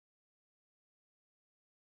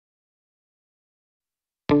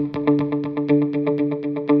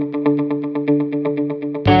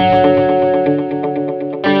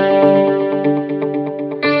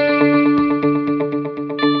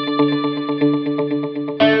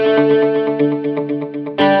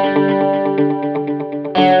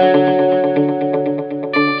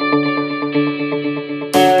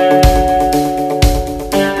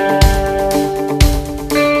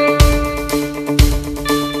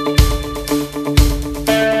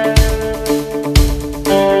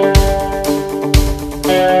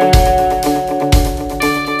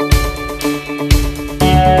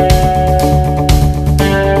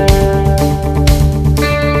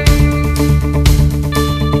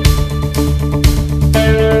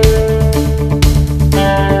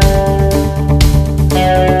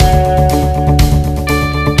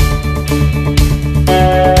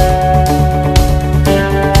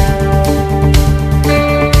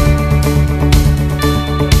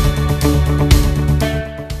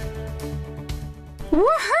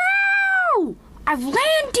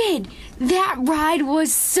ride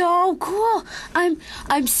was so cool.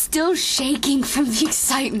 I'm still shaking from the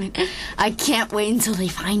excitement. I can't wait until they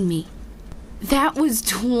find me. That was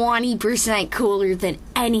 20% cooler than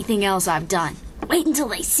anything else I've done. Wait until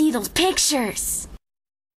they see those pictures.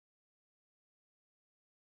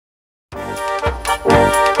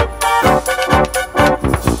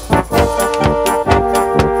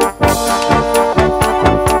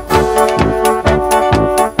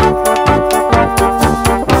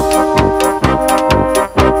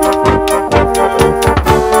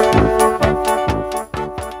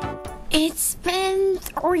 It's been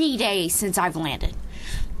 3 days since I've landed.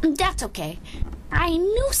 That's okay. I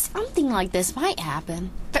knew something like this might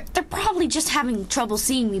happen. They're probably just having trouble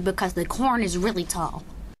seeing me because the corn is really tall.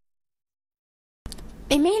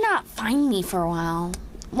 They may not find me for a while.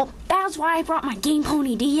 Well, that's why I brought my Game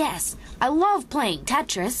Pony DS. I love playing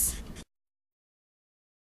Tetris.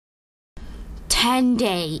 10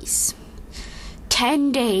 days.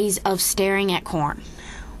 10 days of staring at corn.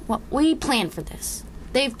 Well, we planned for this.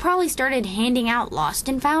 They've probably started handing out lost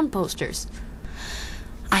and found posters.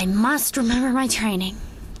 I must remember my training.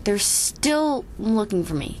 They're still looking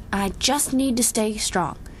for me. I just need to stay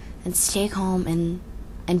strong and stay calm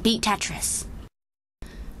and beat Tetris.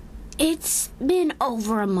 It's been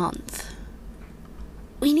over a month.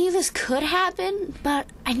 We knew this could happen, but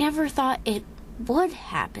I never thought it would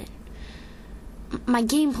happen. My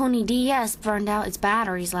Game Pony DS burned out its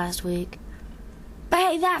batteries last week. But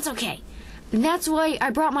hey, that's okay. That's why I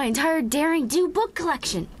brought my entire Daring Do book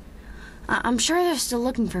collection. I'm sure they're still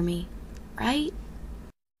looking for me, right?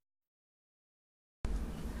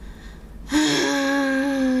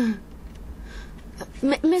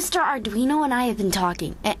 Mr. Arduino and I have been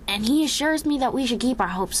talking, and he assures me that we should keep our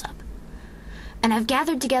hopes up. And I've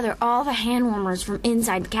gathered together all the hand warmers from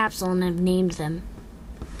inside the capsule and have named them.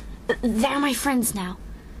 They're my friends now.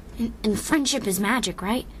 And friendship is magic,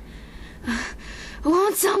 right?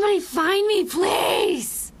 Won't somebody find me,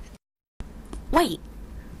 please? Wait.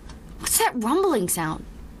 What's that rumbling sound?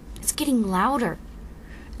 It's getting louder.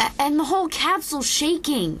 And the whole capsule's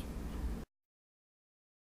shaking.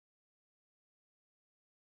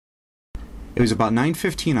 It was about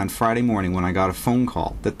 9:15 on Friday morning when I got a phone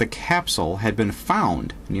call that the capsule had been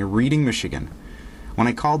found near Reading, Michigan. When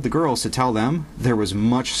I called the girls to tell them, there was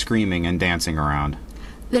much screaming and dancing around.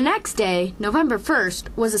 The next day, November 1st,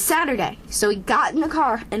 was a Saturday, so we got in the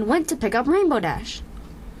car and went to pick up Rainbow Dash.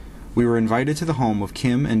 We were invited to the home of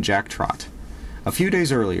Kim and Jack Trott. A few days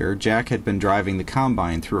earlier, Jack had been driving the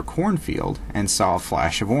combine through a cornfield and saw a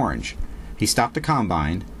flash of orange. He stopped the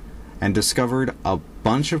combine and discovered a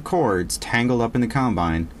bunch of cords tangled up in the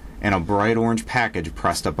combine and a bright orange package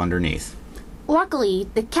pressed up underneath. Luckily,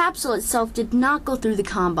 the capsule itself did not go through the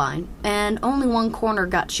combine, and only one corner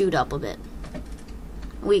got chewed up a bit.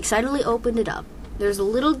 We excitedly opened it up. There's a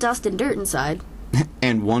little dust and dirt inside.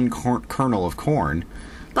 And one kernel of corn.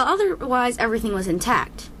 But otherwise, everything was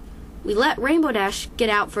intact. We let Rainbow Dash get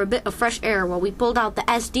out for a bit of fresh air while we pulled out the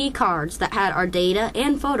SD cards that had our data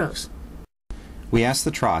and photos. We asked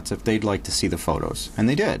the Trotts if they'd like to see the photos, and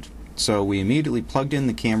they did. So we immediately plugged in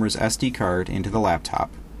the camera's SD card into the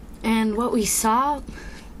laptop. And what we saw,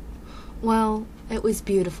 well, it was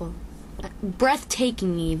beautiful.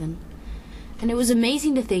 Breathtaking, even. And it was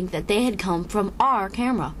amazing to think that they had come from our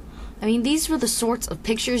camera. I mean, these were the sorts of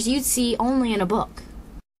pictures you'd see only in a book.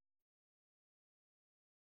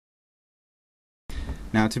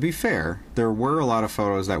 Now, to be fair, there were a lot of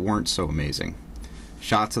photos that weren't so amazing.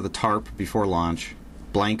 Shots of the tarp before launch,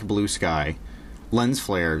 blank blue sky, lens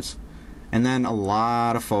flares, and then a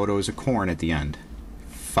lot of photos of corn at the end.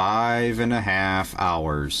 5.5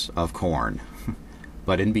 hours of corn.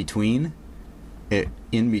 But in between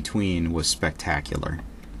was spectacular.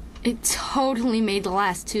 It totally made the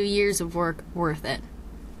last 2 years of work worth it.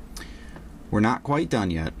 We're not quite done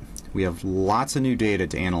yet. We have lots of new data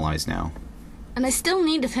to analyze now. And I still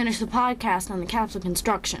need to finish the podcast on the capsule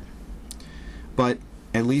construction. But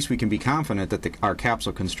at least we can be confident that our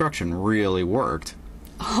capsule construction really worked.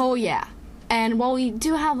 Oh yeah. And while we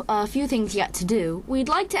do have a few things yet to do, we'd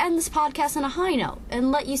like to end this podcast on a high note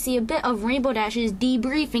and let you see a bit of Rainbow Dash's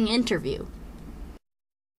debriefing interview.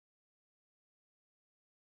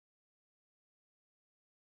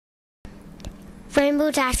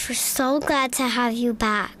 Rainbow Dash, we're so glad to have you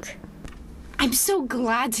back. I'm so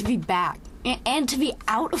glad to be back and to be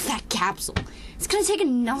out of that capsule. It's gonna take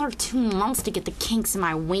another 2 months to get the kinks in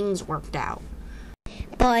my wings worked out.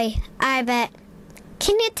 Boy, I bet.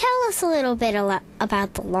 Can you tell us a little bit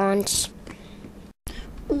about the launch?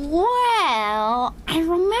 Well, I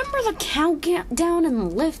remember the countdown and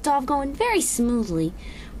the liftoff going very smoothly.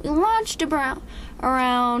 We launched around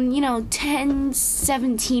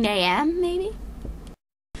 10:17 a.m. maybe.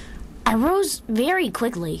 I rose very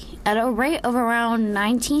quickly at a rate of around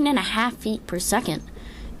 19 and a half feet per second.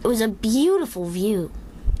 It was a beautiful view.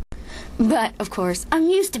 But, of course, I'm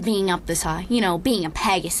used to being up this high, being a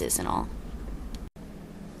Pegasus and all.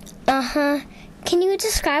 Uh-huh. Can you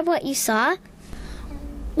describe what you saw?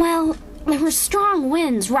 Well, there were strong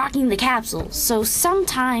winds rocking the capsule, so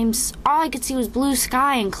sometimes all I could see was blue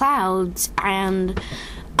sky and clouds, and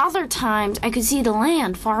other times I could see the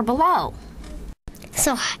land far below.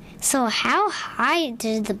 So how high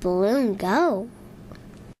did the balloon go?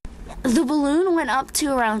 The balloon went up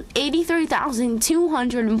to around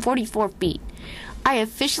 83,244 feet. I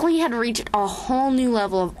officially had reached a whole new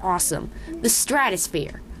level of awesome, the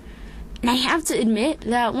stratosphere. And I have to admit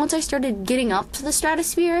that once I started getting up to the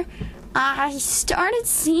stratosphere, I started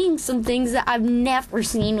seeing some things that I've never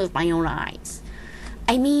seen with my own eyes.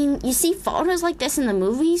 I mean, you see photos like this in the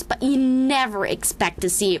movies, but you never expect to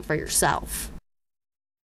see it for yourself.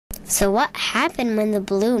 So what happened when the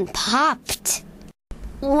balloon popped?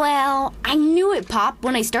 Well, I knew it popped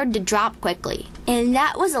when I started to drop quickly, and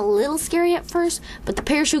that was a little scary at first, but the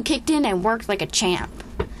parachute kicked in and worked like a champ.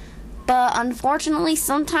 But unfortunately,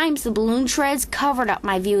 sometimes the balloon shreds covered up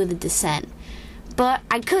my view of the descent, but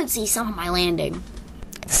I could see some of my landing.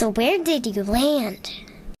 So where did you land?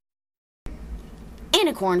 In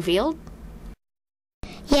a cornfield.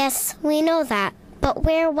 Yes, we know that, but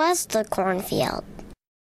where was the cornfield?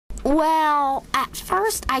 Well, at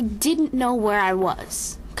first I didn't know where I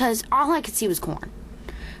was, because all I could see was corn.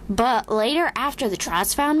 But later, after the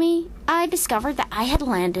trots found me, I discovered that I had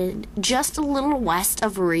landed just a little west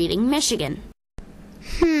of Reading, Michigan.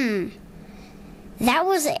 That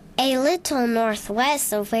was a little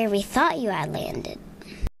northwest of where we thought you had landed.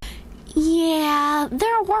 Yeah,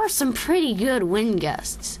 there were some pretty good wind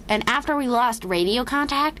gusts, and after we lost radio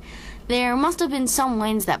contact, there must have been some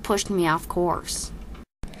winds that pushed me off course.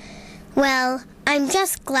 Well, I'm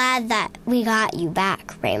just glad that we got you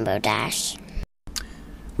back, Rainbow Dash.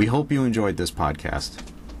 We hope you enjoyed this podcast.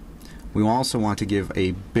 We also want to give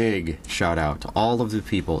a big shout out to all of the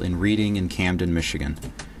people in Reading and Camden, Michigan.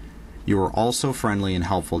 You were also friendly and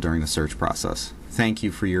helpful during the search process. Thank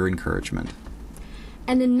you for your encouragement.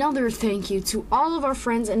 And another thank you to all of our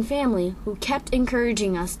friends and family who kept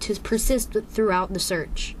encouraging us to persist throughout the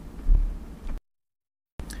search.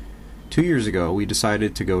 2 years ago, we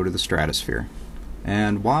decided to go to the stratosphere.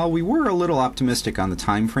 And while we were a little optimistic on the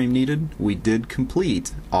time frame needed, we did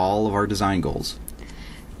complete all of our design goals.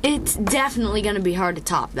 It's definitely going to be hard to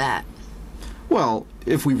top that. Well,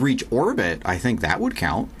 if we reach orbit, I think that would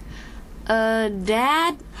count.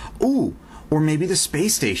 Dad? Ooh, or maybe the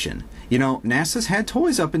space station. NASA's had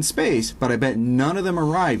toys up in space, but I bet none of them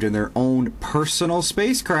arrived in their own personal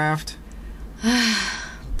spacecraft.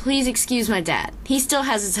 Please excuse my dad. He still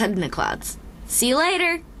has his head in the clouds. See you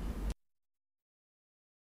later.